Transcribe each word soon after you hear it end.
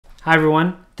Hi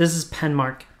everyone, this is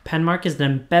Penmark. Penmark is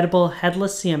an embeddable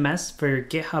headless CMS for your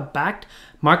Github-backed,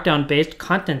 Markdown-based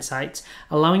content sites,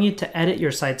 allowing you to edit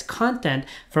your site's content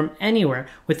from anywhere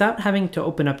without having to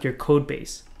open up your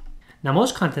codebase. Now,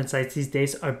 most content sites these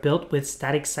days are built with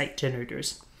static site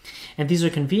generators, and these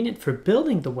are convenient for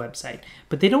building the website,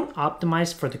 but they don't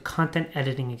optimize for the content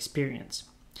editing experience.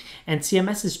 And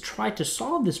CMSs try to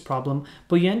solve this problem,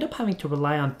 but you end up having to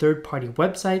rely on third-party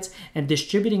websites and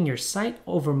distributing your site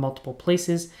over multiple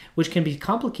places, which can be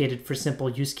complicated for simple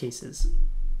use cases.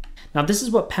 Now, this is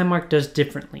what Penmark does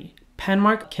differently.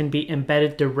 Penmark can be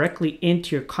embedded directly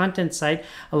into your content site,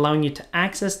 allowing you to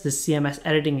access the CMS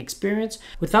editing experience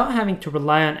without having to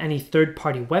rely on any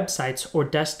third-party websites or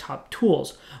desktop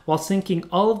tools, while syncing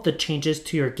all of the changes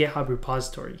to your GitHub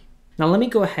repository. Now let me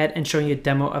go ahead and show you a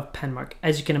demo of Penmark.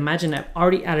 As you can imagine, I've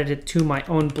already added it to my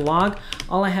own blog.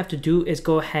 All I have to do is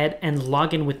go ahead and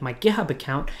log in with my GitHub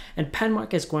account, and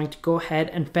Penmark is going to go ahead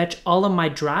and fetch all of my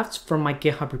drafts from my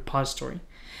GitHub repository.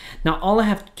 Now all I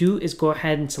have to do is go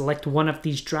ahead and select one of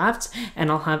these drafts, and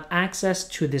I'll have access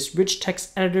to this rich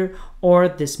text editor or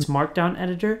this Markdown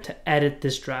editor to edit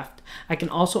this draft. I can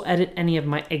also edit any of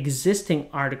my existing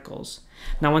articles.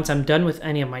 Now, once I'm done with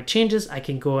any of my changes, I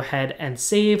can go ahead and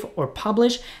save or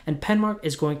publish, and Penmark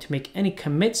is going to make any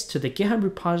commits to the GitHub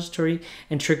repository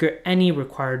and trigger any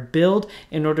required build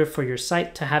in order for your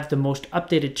site to have the most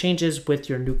updated changes with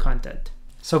your new content.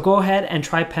 So go ahead and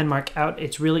try Penmark out.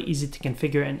 It's really easy to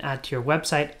configure and add to your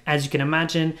website. As you can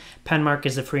imagine, Penmark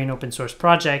is a free and open source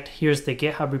project. Here's the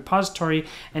GitHub repository,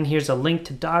 and here's a link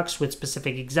to docs with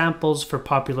specific examples for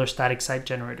popular static site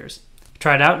generators.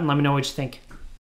 Try it out and let me know what you think.